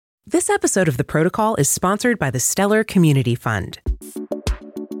This episode of The Protocol is sponsored by the Stellar Community Fund.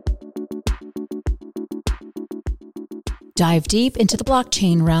 Dive deep into the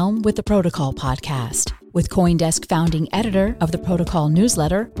blockchain realm with The Protocol podcast, with CoinDesk founding editor of The Protocol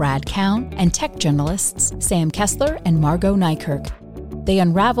newsletter, Brad Cowan, and tech journalists Sam Kessler and Margot Nykirk. They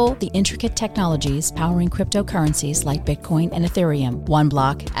unravel the intricate technologies powering cryptocurrencies like Bitcoin and Ethereum, one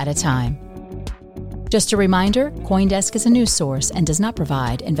block at a time. Just a reminder, CoinDesk is a news source and does not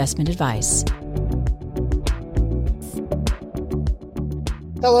provide investment advice.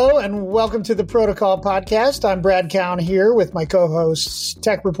 Hello and welcome to the Protocol podcast. I'm Brad Cowan here with my co-hosts,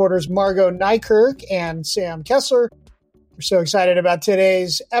 tech reporters Margot Nykirk and Sam Kessler. We're so excited about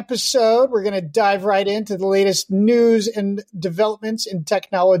today's episode. We're going to dive right into the latest news and developments in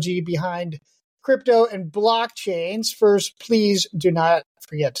technology behind crypto and blockchains. First, please do not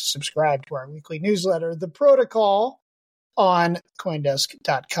forget to subscribe to our weekly newsletter, The Protocol, on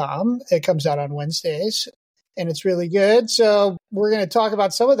CoinDesk.com. It comes out on Wednesdays, and it's really good. So we're going to talk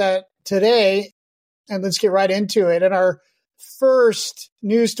about some of that today, and let's get right into it. And our first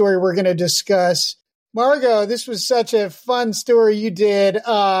news story we're going to discuss, Margot, this was such a fun story you did.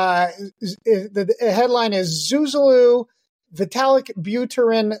 The headline is Zuzalu, Vitalik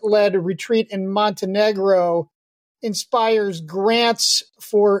Buterin-led retreat in Montenegro inspires grants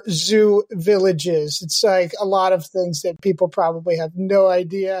for zoo villages. It's like a lot of things that people probably have no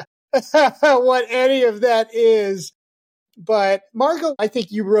idea what any of that is. But Margot, I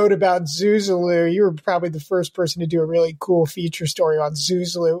think you wrote about Zuzalu. You were probably the first person to do a really cool feature story on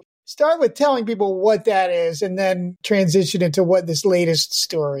Zuzalu. Start with telling people what that is and then transition into what this latest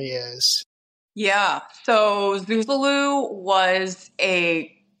story is. Yeah. So Zuzalu was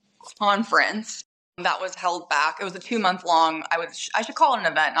a conference that was held back. It was a 2-month long, I should call it an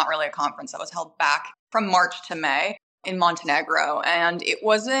event, not really a conference, that was held back from March to May in Montenegro. And it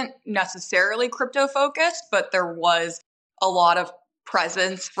wasn't necessarily crypto focused, but there was a lot of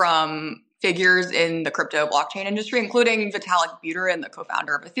presence from figures in the crypto blockchain industry, including Vitalik Buterin, the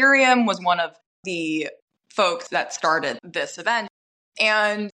co-founder of Ethereum, was one of the folks that started this event.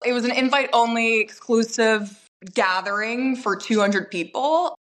 And it was an invite-only exclusive gathering for 200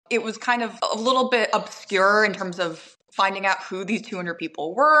 people. It was kind of a little bit obscure in terms of finding out who these 200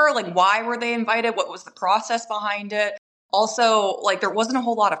 people were, like why were they invited, what was the process behind it. Also, like there wasn't a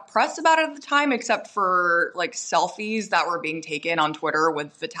whole lot of press about it at the time, except for like selfies that were being taken on Twitter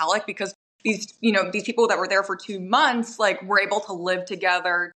with Vitalik, because these people that were there for 2 months, like were able to live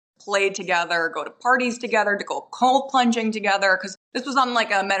together, play together, go to parties together, to go cold plunging together, because this was on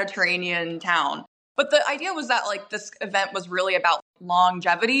like a Mediterranean town. But the idea was that like this event was really about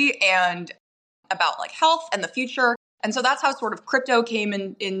longevity and about like health and the future. And so that's how sort of crypto came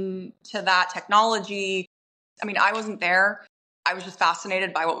into that technology. I mean, I wasn't there. I was just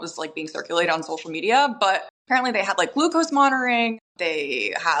fascinated by what was like being circulated on social media. But apparently they had like glucose monitoring.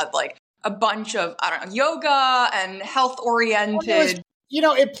 They had like a bunch of, yoga and health oriented.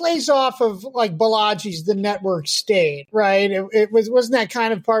 It plays off of like Balaji's The Network State, right? Wasn't that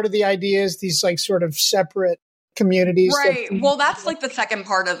kind of part of the idea, is these like sort of separate communities? Right. Well, that's like the second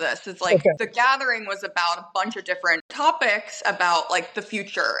part of this. It's like The gathering was about a bunch of different topics about like the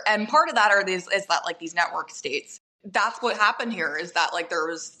future. And part of that is that like these network states. That's what happened here, is that like there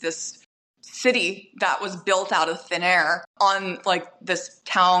was this city that was built out of thin air on like this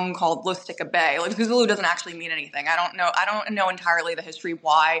town called Lustica Bay. Like Zuzalu doesn't actually mean anything. I don't know entirely the history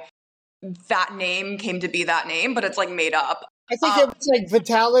why that name came to be that name, but it's like made up. I think it was like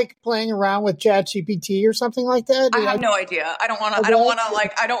Vitalik playing around with ChatGPT or something like that. I have no idea. I don't want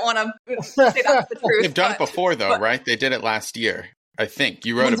to say that's the truth. They've done it before though, right? They did it last year. I think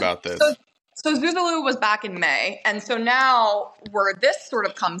you wrote about this. So Zuzalu was back in May. And so now where this sort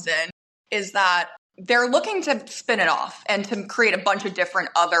of comes in is that they're looking to spin it off and to create a bunch of different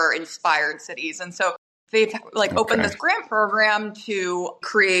other inspired cities. And so they've opened this grant program to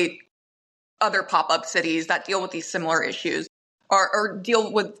create other pop-up cities that deal with these similar issues or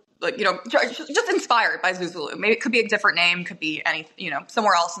deal with, just inspired by Zuzalu. Maybe it could be a different name, could be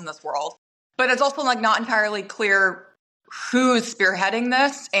somewhere else in this world. But it's also like not entirely clear who's spearheading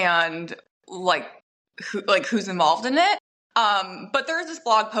this and who's involved in it. But there is this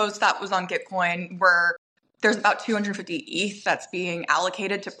blog post that was on Gitcoin where there's about 250 ETH that's being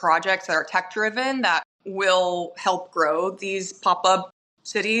allocated to projects that are tech-driven that will help grow these pop-up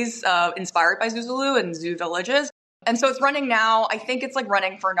cities inspired by Zuzalu and zoo villages. And so it's running now. I think it's like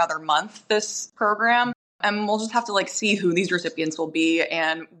running for another month, this program. And we'll just have to like see who these recipients will be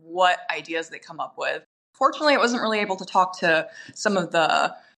and what ideas they come up with. Fortunately, I wasn't really able to talk to some of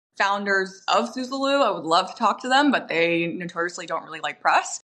the founders of Zuzalu. I would love to talk to them, but they notoriously don't really like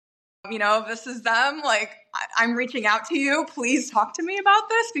press. If this is them, like, I'm reaching out to you. Please talk to me about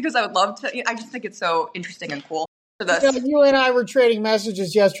this because I would love to. I just think it's so interesting and cool for this. You and I were trading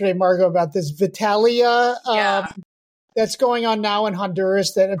messages yesterday, Margot, about this Vitalia that's going on now in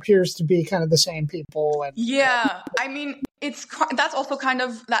Honduras that appears to be kind of the same people. And I mean, that's also kind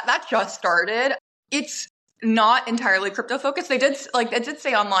of that just started. It's not entirely crypto focused. It did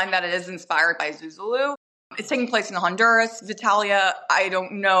say online that it is inspired by Zuzalu. It's taking place in Honduras. Vitalia, I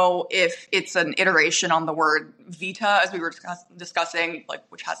don't know if it's an iteration on the word vita, as we were discussing, like,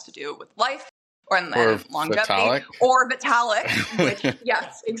 which has to do with life or longevity, Vitalik. or Vitalik, which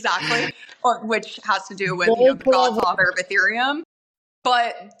yes, exactly, which has to do with the godfather of Ethereum.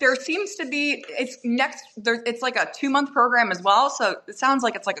 But there seems to be it's like a 2-month program as well, so it sounds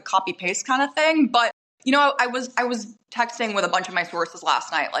like it's like a copy paste kind of thing. But I was texting with a bunch of my sources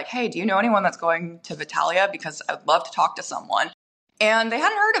last night, like, hey, do you know anyone that's going to Vitalia? Because I'd love to talk to someone. And they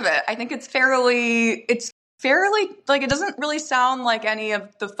hadn't heard of it. I think it's fairly, like, it doesn't really sound like any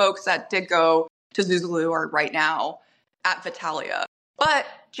of the folks that did go to Zuzalu are right now at Vitalia. But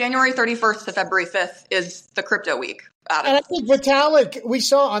January 31st to February 5th is the crypto week. And I think Vitalik, we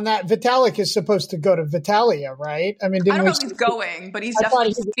saw on that, Vitalik is supposed to go to Vitalia, right? I mean, I don't know if he's going, but he's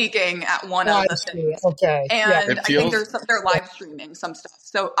definitely speaking at one of the things. Okay. And I think they're live streaming some stuff.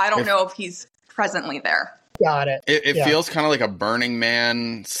 So I don't know if he's presently there. Got it. It feels kind of like a Burning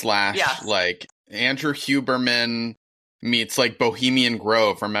Man / like Andrew Huberman meets like Bohemian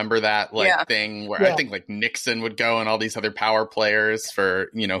Grove. Remember that thing where I think like Nixon would go and all these other power players for,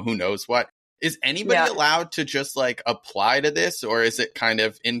 who knows what. Is anybody allowed to just like apply to this, or is it kind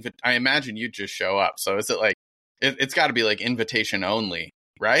of I imagine you just show up. So is it like it's got to be like invitation only,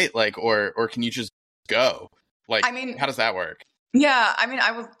 right? Like or can you just go? Like, I mean, how does that work? Yeah, I mean,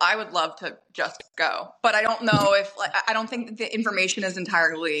 I would love to just go, but I don't know if I don't think that the information is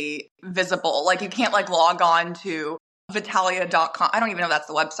entirely visible. Like, you can't like log on to Vitalia.com. I don't even know if that's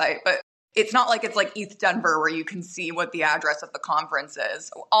the website, but it's not like it's like ETH Denver where you can see what the address of the conference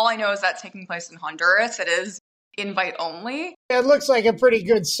is. All I know is that's taking place in Honduras. It is invite only. It looks like a pretty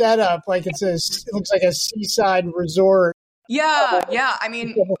good setup. Like it looks like a seaside resort. Yeah. I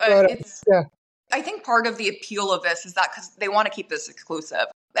mean, I think part of the appeal of this is that because they want to keep this exclusive.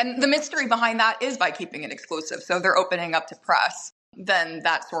 And the mystery behind that is by keeping it exclusive. So they're opening up to press. Then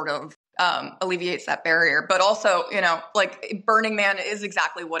that sort of alleviates that barrier. But also, like Burning Man is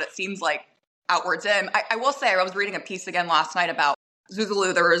exactly what it seems like outwards in. I will say, I was reading a piece again last night about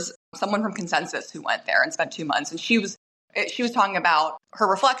Zuzalu. There was someone from Consensus who went there and spent 2 months. And she was talking about her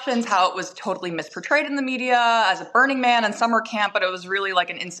reflections, how it was totally misportrayed in the media as a Burning Man and summer camp, but it was really like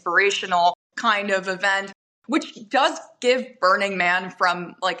an inspirational kind of event, which does give Burning Man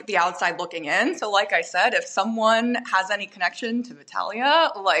from like the outside looking in. So like I said, if someone has any connection to Vitalia,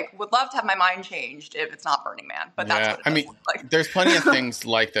 like would love to have my mind changed if it's not Burning Man. But that's what it like. There's plenty of things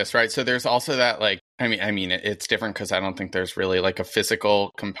like this, right? So there's also that like, I mean, it's different because I don't think there's really like a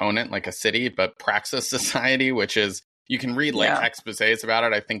physical component like a city, but Praxis Society, which is, you can read like exposés about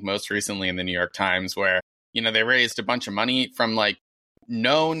it. I think most recently in the New York Times where, they raised a bunch of money from like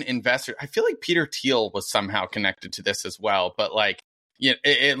known investors. I feel like Peter Thiel was somehow connected to this as well, but like,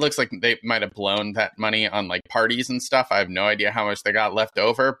 it looks like they might have blown that money on like parties and stuff. I have no idea how much they got left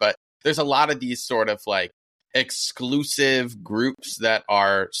over, but there's a lot of these sort of like exclusive groups that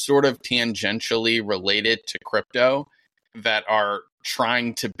are sort of tangentially related to crypto that are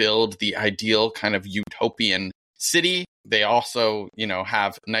trying to build the ideal kind of utopian city. They also,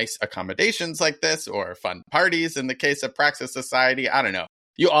 have nice accommodations like this or fun parties in the case of Praxis Society. I don't know.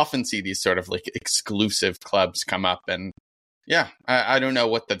 You often see these sort of like exclusive clubs come up and I don't know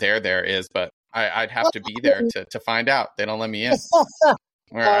what the there is, but I'd have to be there to find out. They don't let me in.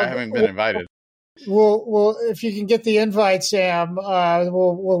 Or I haven't been invited. Well, if you can get the invite, Sam,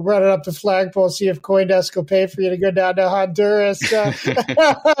 we'll run it up the flagpole, see if CoinDesk will pay for you to go down to Honduras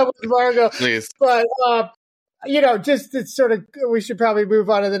with Margo. Please. But just it's sort of, we should probably move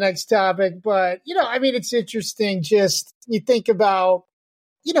on to the next topic. But, I mean, it's interesting. Just you think about,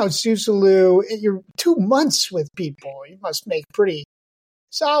 Zuzalu, you're 2 months with people. You must make pretty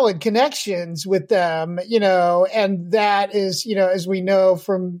solid connections with them, and that is, as we know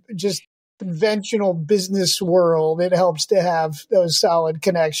from just conventional business world, it helps to have those solid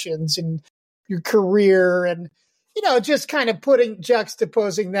connections in your career and, just kind of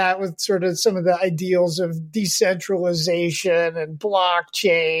juxtaposing that with sort of some of the ideals of decentralization and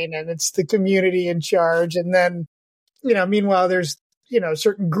blockchain, and it's the community in charge. And then, meanwhile, there's,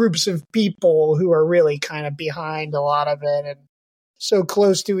 certain groups of people who are really kind of behind a lot of it and so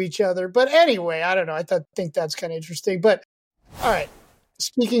close to each other. But anyway, I don't know. I think that's kind of interesting. But all right.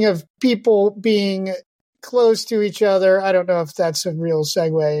 speaking of people being close to each other, I don't know if that's a real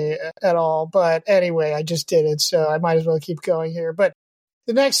segue at all, but anyway, I just did it, so I might as well keep going here. But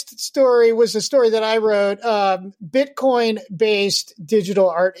the next story was a story that I wrote. Bitcoin-based digital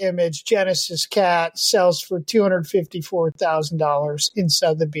art image Genesis cat sells for $254,000 in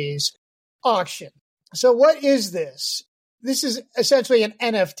Sotheby's auction. So what is this? This is essentially an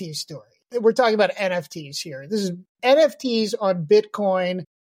NFT story. We're talking about NFTs here. This is NFTs on Bitcoin.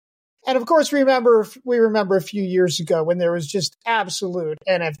 And of course, we remember a few years ago when there was just absolute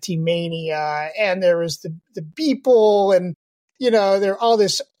NFT mania, and there was the Beeple, and there all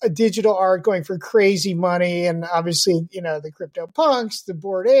this digital art going for crazy money, and obviously the CryptoPunks, the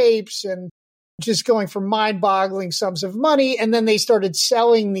Bored Apes, and just going for mind-boggling sums of money. And then they started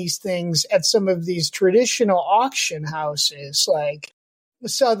selling these things at some of these traditional auction houses like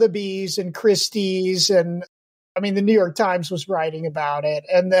Sotheby's and Christie's, and the New York Times was writing about it.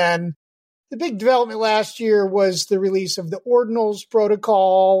 And then the big development last year was the release of the Ordinals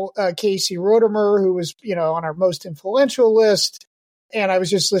protocol. Casey Rotemer, who was on our most influential list, and I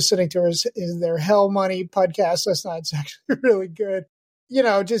was just listening to their Hell Money podcast last night. It's actually really good.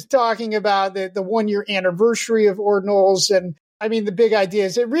 Just talking about the 1 year anniversary of Ordinals. And the big idea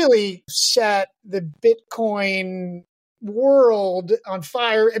is it really set the Bitcoin world on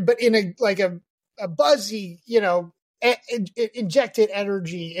fire, but in a buzzy, it injected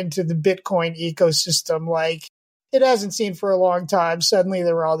energy into the Bitcoin ecosystem like it hasn't seen for a long time. Suddenly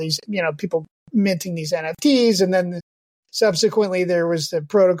there were all these, people minting these NFTs. And then subsequently there was the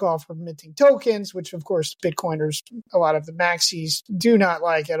protocol for minting tokens, which of course Bitcoiners, a lot of the maxis, do not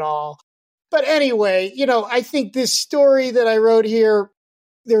like at all. But anyway, I think this story that I wrote here,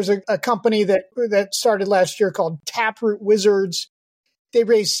 there's a company that started last year called Taproot Wizards. They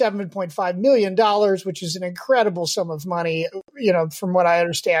raised $7.5 million, which is an incredible sum of money, from what I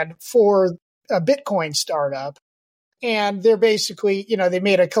understand, for a Bitcoin startup. And they're basically, they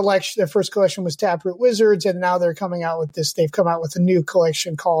made a collection. Their first collection was Taproot Wizards, and now they're coming out with this. They've come out with a new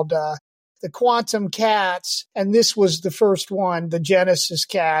collection called the Quantum Cats, and this was the first one, the Genesis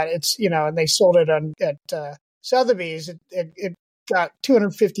cat. It's, and they sold it at Sotheby's. It got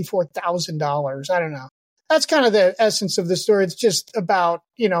 $254,000. I don't know. That's kind of the essence of the story. It's just about,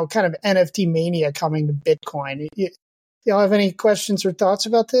 kind of NFT mania coming to Bitcoin. Y'all have any questions or thoughts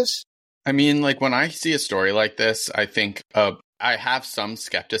about this? When I see a story like this, I think I have some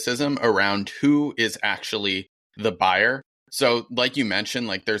skepticism around who is actually the buyer. So like you mentioned,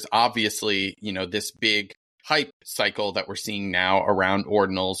 there's obviously, this big hype cycle that we're seeing now around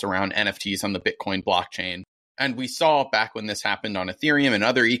ordinals, around NFTs on the Bitcoin blockchain. And we saw back when this happened on Ethereum and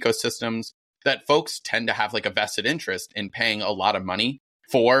other ecosystems that folks tend to have a vested interest in paying a lot of money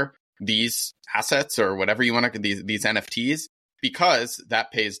for these assets or whatever you want to, these NFTs, because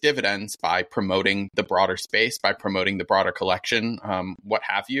that pays dividends by promoting the broader space, by promoting the broader collection, what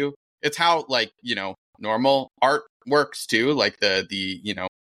have you. It's how normal art works too, the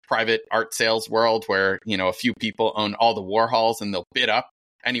private art sales world where, a few people own all the Warhols and they'll bid up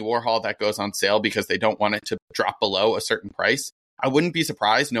any Warhol that goes on sale because they don't want it to drop below a certain price. I wouldn't be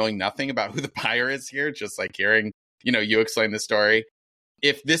surprised, knowing nothing about who the buyer is here, just hearing, you explain the story.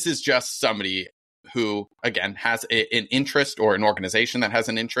 If this is just somebody who, again, has an interest, or an organization that has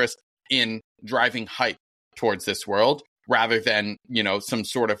an interest in driving hype towards this world, rather than, some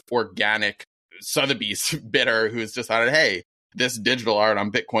sort of organic Sotheby's bidder who's decided, hey, this digital art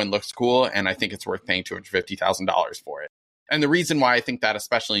on Bitcoin looks cool, and I think it's worth paying $250,000 for it. And the reason why I think that,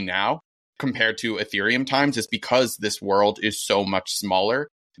 especially now, compared to Ethereum times, is because this world is so much smaller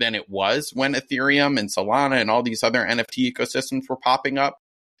than it was when Ethereum and Solana and all these other NFT ecosystems were popping up,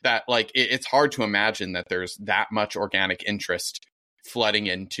 that it's hard to imagine that there's that much organic interest flooding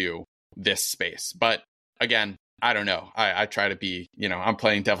into this space. But again, I don't know. I try to be, I'm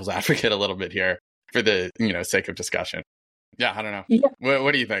playing devil's advocate a little bit here for the, sake of discussion. Yeah, I don't know. Yeah.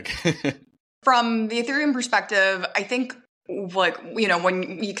 What do you think? From the Ethereum perspective, I think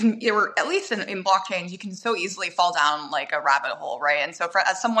when you can, or at least in blockchains, you can so easily fall down a rabbit hole, right? And so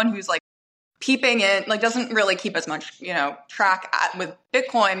as someone who's peeping in, doesn't really keep as much, track with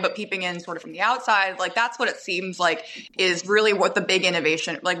Bitcoin, but peeping in sort of from the outside, that's what it seems is really what the big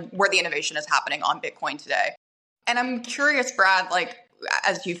innovation, where the innovation is happening on Bitcoin today. And I'm curious, Brad,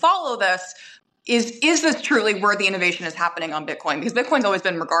 as you follow this, is this truly where the innovation is happening on Bitcoin? Because Bitcoin's always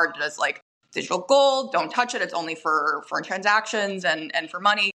been regarded as digital gold, don't touch it. It's only for transactions and for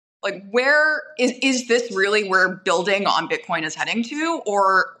money. Where is this really where building on Bitcoin is heading to,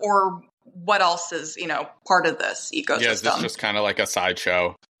 or what else is, part of this ecosystem? Yeah, is this just kind of like a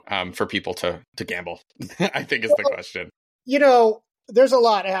sideshow for people to gamble? I think is the question. there's a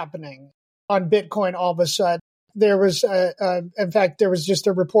lot happening on Bitcoin all of a sudden. There was, in fact, there was just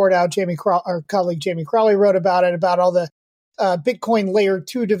a report out. Our colleague Jamie Crowley wrote about it, about all the Bitcoin layer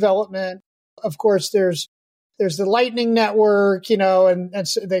 2 development. Of course, there's the Lightning Network, and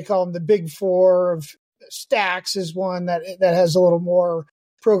so they call them the big four. Of Stacks is one that has a little more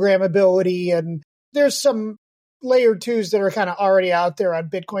programmability, and there's some layer 2s that are kind of already out there on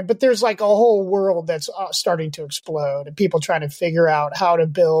Bitcoin, but there's like a whole world that's starting to explode, and people trying to figure out how to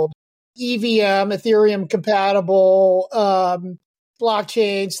build EVM, Ethereum compatible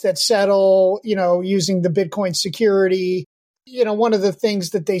blockchains that settle, using the Bitcoin security. One of the things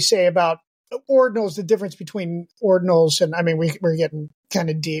that they say about ordinals, the difference between ordinals, and I mean, we're getting kind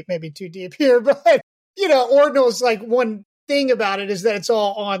of deep, maybe too deep here, but, ordinals, like one thing about it is that it's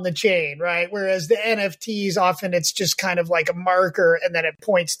all on the chain, right? Whereas the NFTs, often it's just kind of like a marker and then it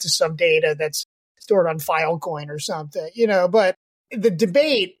points to some data that's stored on Filecoin or something, but the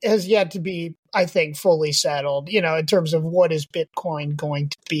debate has yet to be, I think, fully settled, in terms of what is Bitcoin going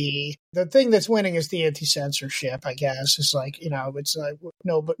to be. The thing that's winning is the anti-censorship, I guess. It's like, it's like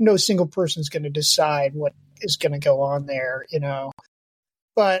no single person's going to decide what is going to go on there,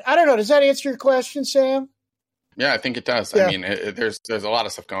 But I don't know. Does that answer your question, Sam? Yeah, I think it does. Yeah. I mean, there's a lot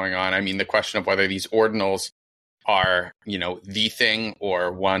of stuff going on. I mean, the question of whether these ordinals are, the thing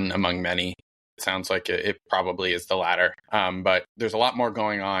or one among many. Sounds like it probably is the latter. But there's a lot more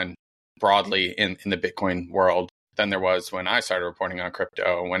going on broadly in the Bitcoin world than there was when I started reporting on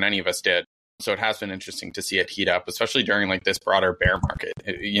crypto, when any of us did. So it has been interesting to see it heat up, especially during like this broader bear market.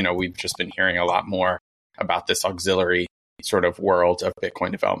 We've just been hearing a lot more about this auxiliary sort of world of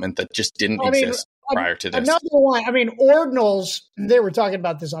Bitcoin development that just didn't exist prior to this. Another one, ordinals, they were talking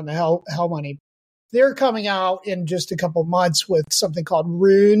about this on the Hell Money. They're coming out in just a couple months with something called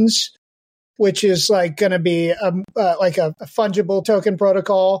Runes, which is like going to be like a fungible token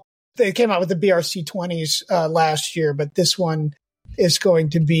protocol. They came out with the BRC-20s last year, but this one is going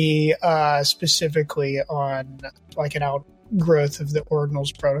to be specifically on like an outgrowth of the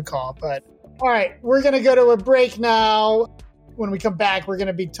Ordinals protocol. But all right, we're going to go to a break now. When we come back, we're going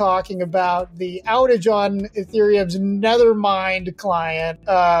to be talking about the outage on Ethereum's Nethermind client,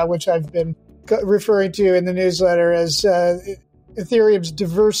 which I've been referring to in the newsletter as Ethereum's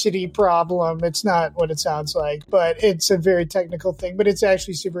diversity problem. It's not what it sounds like, but it's a very technical thing, but it's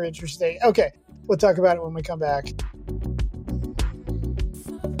actually super interesting. Okay, we'll talk about it when we come back.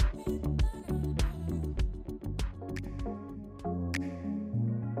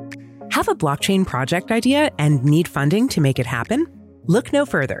 Have a blockchain project idea and need funding to make it happen? Look no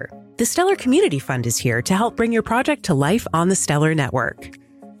further. The Stellar Community Fund is here to help bring your project to life on the Stellar Network.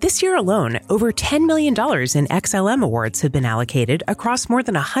 This year alone, over $10 million in XLM awards have been allocated across more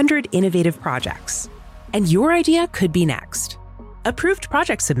than 100 innovative projects. And your idea could be next. Approved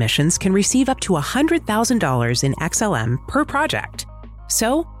project submissions can receive up to $100,000 in XLM per project.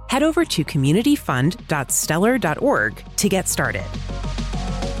 So head over to communityfund.stellar.org to get started.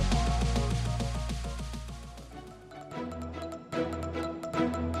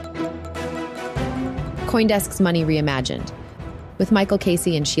 CoinDesk's Money Reimagined, with Michael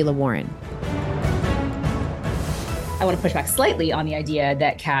Casey and Sheila Warren. I want to push back slightly on the idea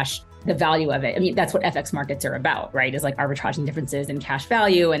that cash, the value of it, I mean, that's what FX markets are about, right? Is like arbitraging differences in cash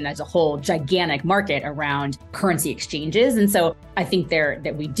value. And there's a whole gigantic market around currency exchanges. And so I think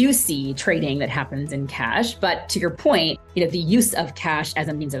that we do see trading that happens in cash. But to your point, the use of cash as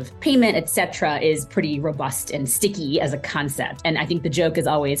a means of payment, et cetera, is pretty robust and sticky as a concept. And I think the joke is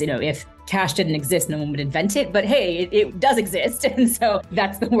always, if cash didn't exist, no one would invent it. But hey, it does exist. And so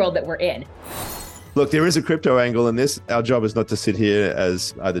that's the world that we're in. Look, there is a crypto angle in this. Our job is not to sit here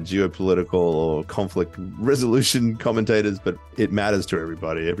as either geopolitical or conflict resolution commentators, but it matters to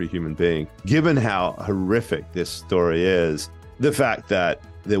everybody, every human being. Given how horrific this story is, the fact that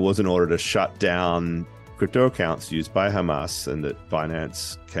there was an order to shut down crypto accounts used by Hamas and that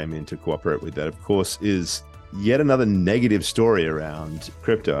Binance came in to cooperate with that, of course, is yet another negative story around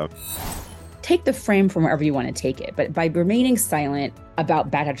crypto. Take the frame from wherever you want to take it, but by remaining silent about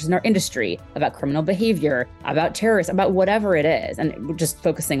bad actors in our industry, about criminal behavior, about terrorists, about whatever it is, and we're just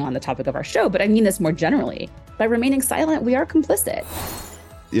focusing on the topic of our show, but I mean this more generally, by remaining silent, we are complicit.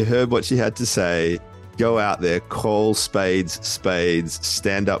 You heard what she had to say. Go out there, call spades,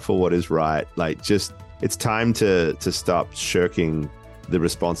 stand up for what is right. It's time to stop shirking the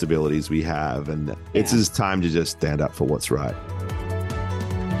responsibilities we have, and it's time to just stand up for what's right.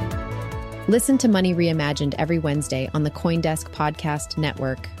 Listen to Money Reimagined every Wednesday on the CoinDesk Podcast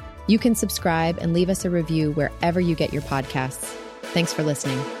Network. You can subscribe and leave us a review wherever you get your podcasts. Thanks for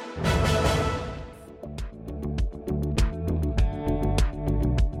listening.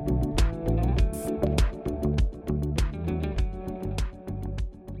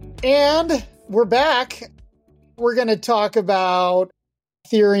 And we're back. We're going to talk about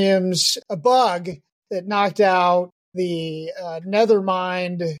Ethereum's a bug that knocked out the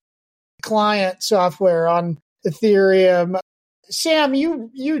Nethermind client software on Ethereum. Sam,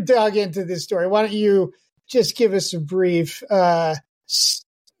 you dug into this story. Why don't you just give us a brief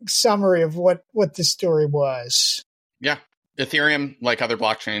summary of what this story was? Yeah. Ethereum, like other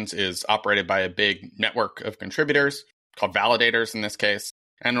blockchains, is operated by a big network of contributors called validators in this case.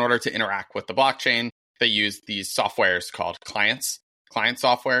 And in order to interact with the blockchain, they use these softwares called clients. Client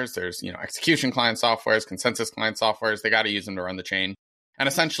softwares, there's execution client softwares, consensus client softwares. They got to use them to run the chain. And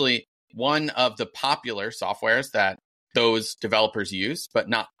essentially, one of the popular softwares that those developers use, but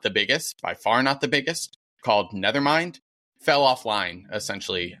not the biggest, by far not the biggest, called Nethermind, fell offline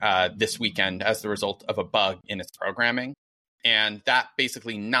essentially this weekend as the result of a bug in its programming. And that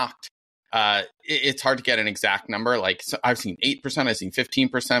basically knocked, it's hard to get an exact number. Like, so I've seen 8%, I've seen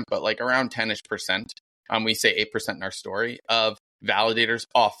 15%, but like around 10-ish%. We say 8% in our story of validators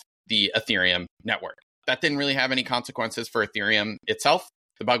off the Ethereum network. That didn't really have any consequences for Ethereum itself.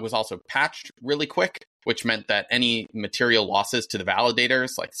 The bug was also patched really quick, which meant that any material losses to the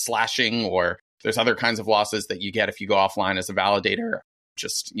validators, like slashing, or there's other kinds of losses that you get if you go offline as a validator,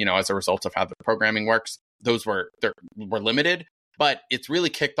 just, as a result of how the programming works, those were limited. But it's really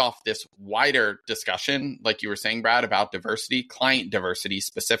kicked off this wider discussion, like you were saying, Brad, about diversity, client diversity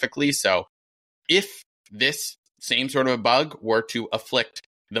specifically. So if this same sort of a bug were to afflict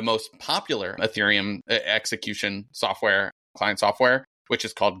the most popular Ethereum execution software, client software, which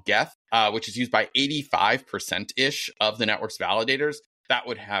is called Geth, which is used by 85%-ish of the network's validators, that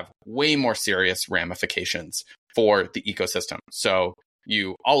would have way more serious ramifications for the ecosystem. So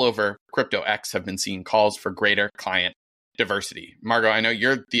you all over CryptoX have been seeing calls for greater client diversity. Margot, I know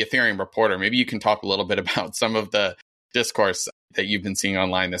you're the Ethereum reporter. Maybe you can talk a little bit about some of the discourse that you've been seeing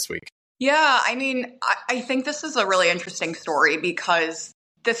online this week. Yeah, I mean, I think this is a really interesting story because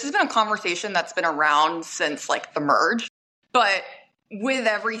this has been a conversation that's been around since like the merge. But with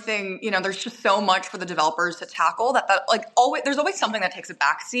everything, there's just so much for the developers to tackle that like always, there's always something that takes a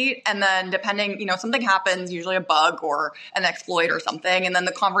backseat. And then depending, something happens, usually a bug or an exploit or something, and then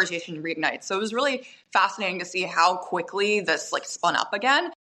the conversation reignites. So it was really fascinating to see how quickly this like spun up again,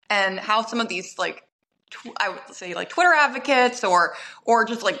 and how some of these like, I would say like Twitter advocates or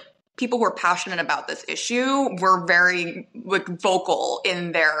just like people who are passionate about this issue were very like vocal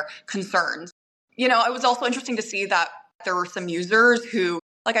in their concerns. It was also interesting to see that there were some users who,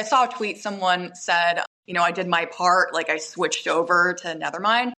 like I saw a tweet, someone said, I did my part, like I switched over to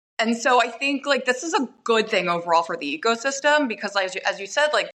Nethermind. And so I think like this is a good thing overall for the ecosystem because as you said,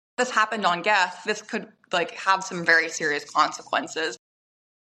 like this happened on Geth, this could like have some very serious consequences.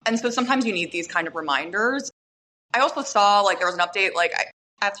 And so sometimes you need these kind of reminders. I also saw like there was an update, like I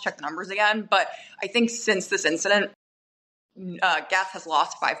have to check the numbers again, but I think since this incident, Geth has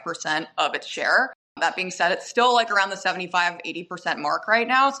lost 5% of its share. That being said, it's still like around the 75-80% mark right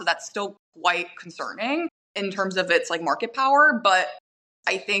now. So that's still quite concerning in terms of its like market power, but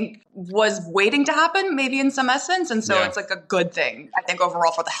I think was waiting to happen maybe in some essence. And so It's like a good thing, I think,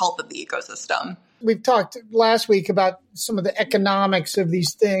 overall for the health of the ecosystem. We've talked last week about some of the economics of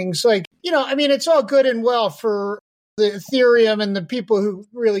these things. Like, it's all good and well for the Ethereum and the people who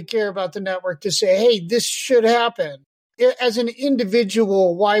really care about the network to say, hey, this should happen. As an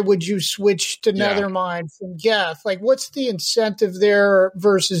individual, why would you switch to Nethermind from Geth? Like, what's the incentive there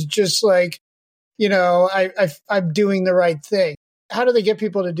versus just like, I'm doing the right thing? How do they get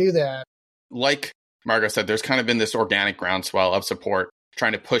people to do that? Like Margot said, there's kind of been this organic groundswell of support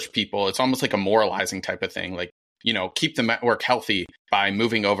trying to push people. It's almost like a moralizing type of thing. Like, keep the network healthy by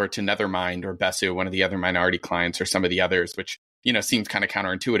moving over to Nethermind or Besu, one of the other minority clients, or some of the others, which, seems kind of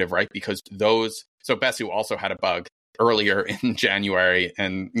counterintuitive, right? Because so Besu also had a bug earlier in January.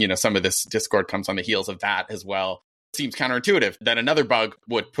 And, some of this discord comes on the heels of that as well. It seems counterintuitive that another bug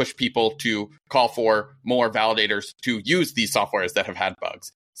would push people to call for more validators to use these softwares that have had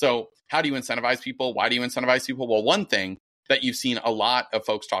bugs. So how do you incentivize people? Why do you incentivize people? Well, one thing that you've seen a lot of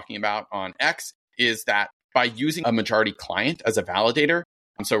folks talking about on X is that by using a majority client as a validator,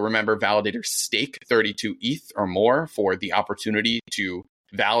 so remember, validators stake 32 ETH or more for the opportunity to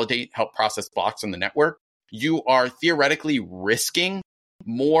validate, help process blocks on the network. You are theoretically risking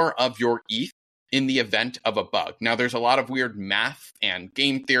more of your ETH in the event of a bug. Now, there's a lot of weird math and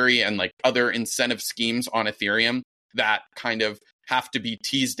game theory and like other incentive schemes on Ethereum that kind of have to be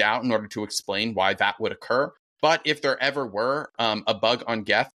teased out in order to explain why that would occur. But if there ever were a bug on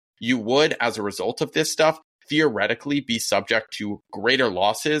Geth, you would, as a result of this stuff, theoretically be subject to greater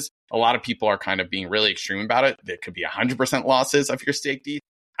losses. A lot of people are kind of being really extreme about it. There could be 100% losses of your staked ETH.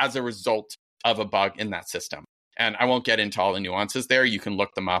 as a result of a bug in that system. And I won't get into all the nuances there. You can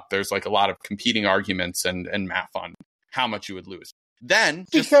look them up. There's like a lot of competing arguments and math on how much you would lose. Then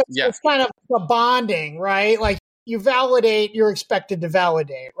because it's kind of a bonding, right? Like you validate, you're expected to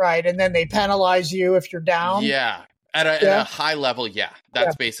validate, right? And then they penalize you if you're down. Yeah. At a high level,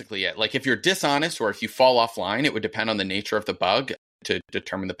 that's basically it. Like if you're dishonest or if you fall offline, it would depend on the nature of the bug to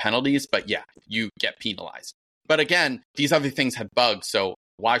determine the penalties. But you get penalized. But again, these other things had bugs. So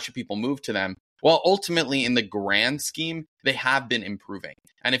why should people move to them? Well, ultimately, in the grand scheme, they have been improving.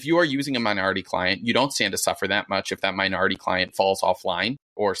 And if you are using a minority client, you don't stand to suffer that much if that minority client falls offline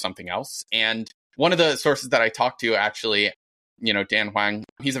or something else. And one of the sources that I talked to actually, Dan Huang,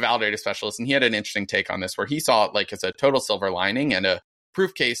 he's a validator specialist, and he had an interesting take on this where he saw it like as a total silver lining and a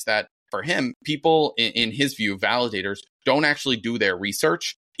proof case that for him, people, in his view, validators don't actually do their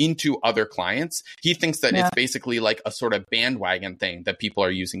research into other clients. He thinks that it's basically like a sort of bandwagon thing that people are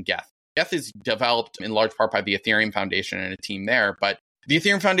using Geth. Geth is developed in large part by the Ethereum Foundation and a team there, but the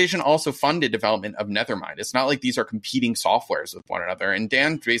Ethereum Foundation also funded development of Nethermind. It's not like these are competing softwares with one another. And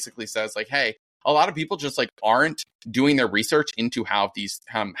Dan basically says like, hey, a lot of people just like aren't doing their research into how these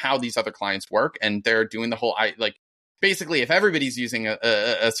other clients work. And they're doing the whole, basically if everybody's using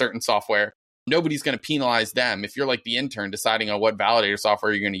a certain software, nobody's going to penalize them. If you're like the intern deciding on what validator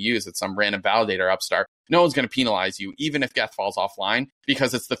software you're going to use at some random validator upstart, no one's going to penalize you, even if Geth falls offline,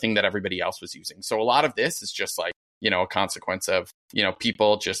 because it's the thing that everybody else was using. So a lot of this is just like, a consequence of,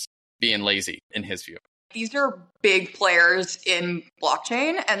 people just being lazy in his view. These are big players in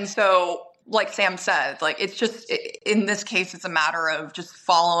blockchain. And so like Sam said, like it's just, in this case, it's a matter of just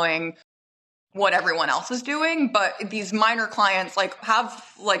following what everyone else is doing. But these minor clients like have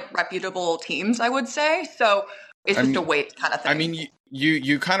like reputable teams, I would say. So it's just a wait kind of thing. I mean,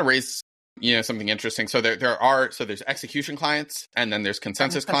 you kind of raise, something interesting. So there's execution clients and then there's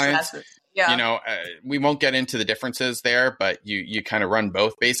consensus clients. Yeah. We won't get into the differences there, but you kind of run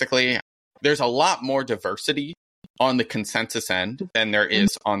both basically. There's a lot more diversity on the consensus end than there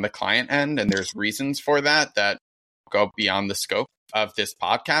is on the client end. And there's reasons for that go beyond the scope of this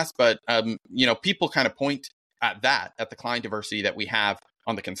podcast. But, people kind of point at the client diversity that we have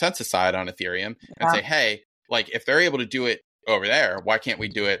on the consensus side on Ethereum and say, hey, like if they're able to do it over there, why can't we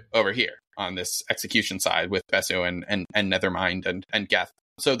do it over here on this execution side with Besu and Nethermind and Geth?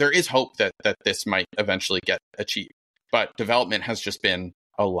 So there is hope that this might eventually get achieved. But development has just been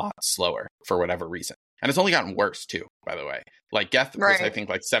a lot slower for whatever reason. And it's only gotten worse too, by the way. Like Geth was, I think,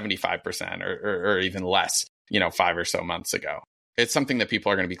 like 75% or even less, 5 or so months ago. It's something that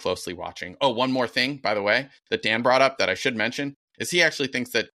people are going to be closely watching. Oh, one more thing, by the way, that Dan brought up that I should mention is he actually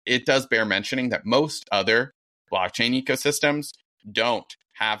thinks that it does bear mentioning that most other blockchain ecosystems don't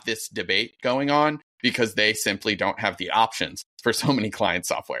have this debate going on because they simply don't have the options for so many client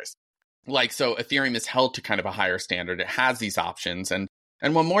softwares. Like, so Ethereum is held to kind of a higher standard. It has these options. And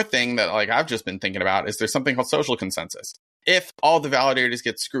one more thing that like I've just been thinking about is there's something called social consensus. If all the validators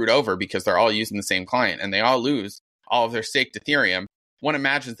get screwed over because they're all using the same client and they all lose all of their staked Ethereum, one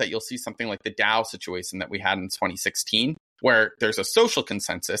imagines that you'll see something like the DAO situation that we had in 2016, where there's a social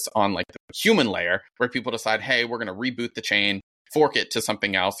consensus on like the human layer where people decide, hey, we're going to reboot the chain, fork it to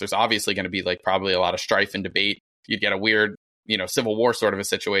something else. There's obviously going to be like probably a lot of strife and debate. You'd get a weird, civil war sort of a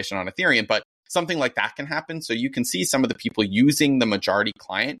situation on Ethereum, but something like that can happen. So you can see some of the people using the majority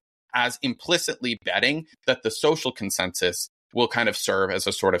client as implicitly betting that the social consensus will kind of serve as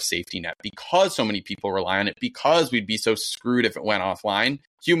a sort of safety net because so many people rely on it, because we'd be so screwed if it went offline.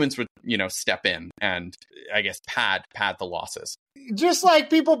 Humans would, step in and I guess pad the losses. Just like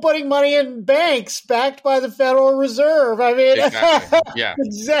people putting money in banks backed by the Federal Reserve. I mean, exactly. Yeah,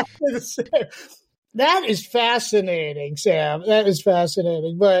 exactly the same. That is fascinating, Sam. That is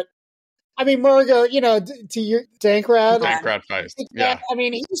fascinating. But I mean, Margot, to your Dankrad. Dankrad Feist. Yeah. I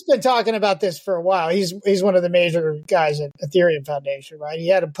mean, he's been talking about this for a while. He's one of the major guys at Ethereum Foundation, right? He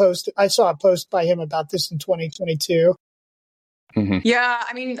had a post. I saw a post by him about this in 2022. Mm-hmm. Yeah,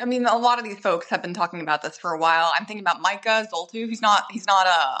 I mean, a lot of these folks have been talking about this for a while. I'm thinking about Micah Zoltu. He's not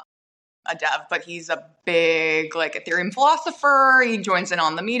a dev, but he's a big like Ethereum philosopher. He joins in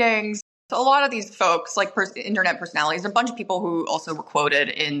on the meetings. So a lot of these folks, like internet personalities, a bunch of people who also were quoted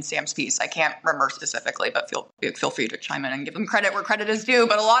in Sam's piece. I can't remember specifically, but feel free to chime in and give them credit where credit is due.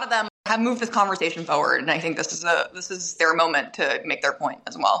 But a lot of them have moved this conversation forward, and I think this is their moment to make their point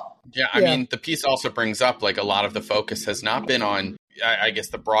as well. Yeah, I mean, the piece also brings up like a lot of the focus has not been on, I guess,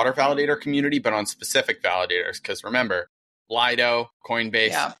 the broader validator community, but on specific validators. Because remember, Lido,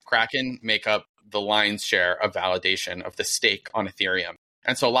 Coinbase, Kraken make up the lion's share of validation of the stake on Ethereum.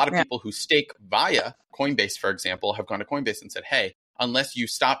 And so a lot of people who stake via Coinbase, for example, have gone to Coinbase and said, hey, unless you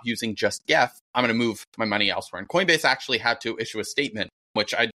stop using just Geth, I'm going to move my money elsewhere. And Coinbase actually had to issue a statement,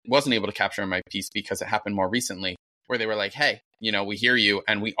 which I wasn't able to capture in my piece because it happened more recently, where they were like, hey, we hear you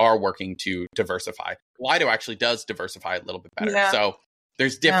and we are working to diversify. Lido actually does diversify a little bit better. Yeah. So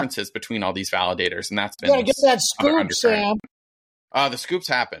there's differences between all these validators, and that's been get that scoop, Sam. The scoops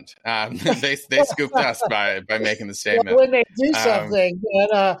happened. They scooped us by making the statement. When they do something,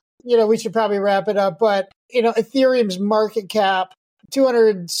 but we should probably wrap it up. But Ethereum's market cap,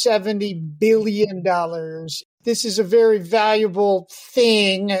 $270 billion. This is a very valuable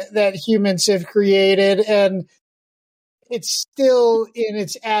thing that humans have created, and it's still in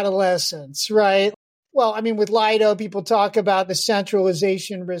its adolescence, right? Well, I mean, with Lido, people talk about the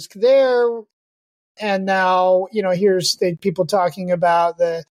centralization risk there. And now, here's the people talking about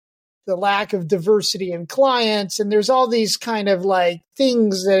the lack of diversity in clients. And there's all these kind of like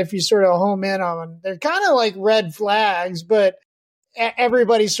things that if you sort of home in on, they're kind of like red flags, but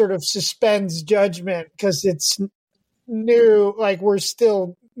everybody sort of suspends judgment because it's new. Like we're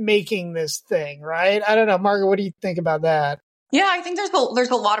still making this thing, right? I don't know. Margaret, what do you think about that? Yeah, I think there's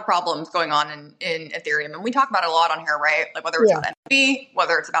a lot of problems going on in Ethereum, and we talk about it a lot on here, right? Like whether it's about NFT,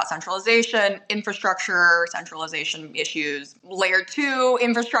 whether it's about centralization, infrastructure, centralization issues, layer 2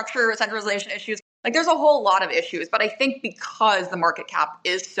 infrastructure, centralization issues. Like there's a whole lot of issues, but I think because the market cap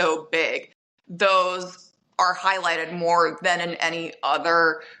is so big, those are highlighted more than in any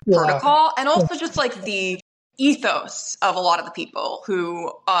other protocol, and also just like the ethos of a lot of the people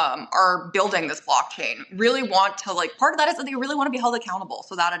who are building this blockchain really want to part of that is that they really want to be held accountable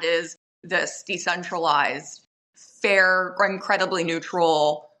so that it is this decentralized, fair, incredibly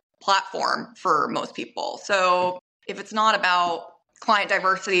neutral platform for most people. So if it's not about client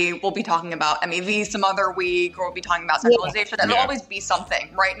diversity, we'll be talking about MEV some other week, or we'll be talking about centralization. It'll always be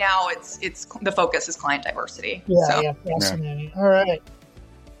something. Right now, it's the focus is client diversity. Fascinating. All right.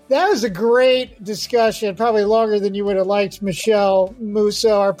 That was a great discussion, probably longer than you would have liked, Michelle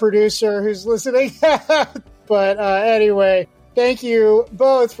Musso, our producer, who's listening. But anyway, thank you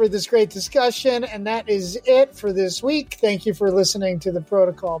both for this great discussion. And that is it for this week. Thank you for listening to the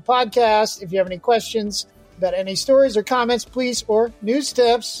Protocol Podcast. If you have any questions about any stories or comments, please, or news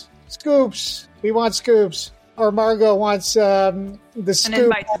tips, scoops. We want scoops. Or Margot wants the scoop. An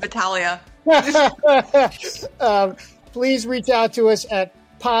invite to Vitalia. Please reach out to us at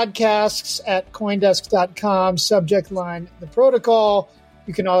podcasts@coindesk.com, subject line The Protocol.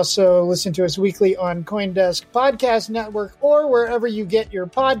 You can also listen to us weekly on CoinDesk Podcast Network or wherever you get your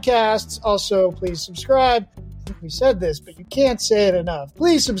podcasts. Also, please subscribe. I think we said this, but you can't say it enough.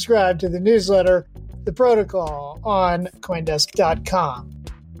 Please subscribe to the newsletter, The Protocol, on CoinDesk.com.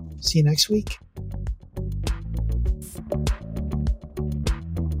 See you next week.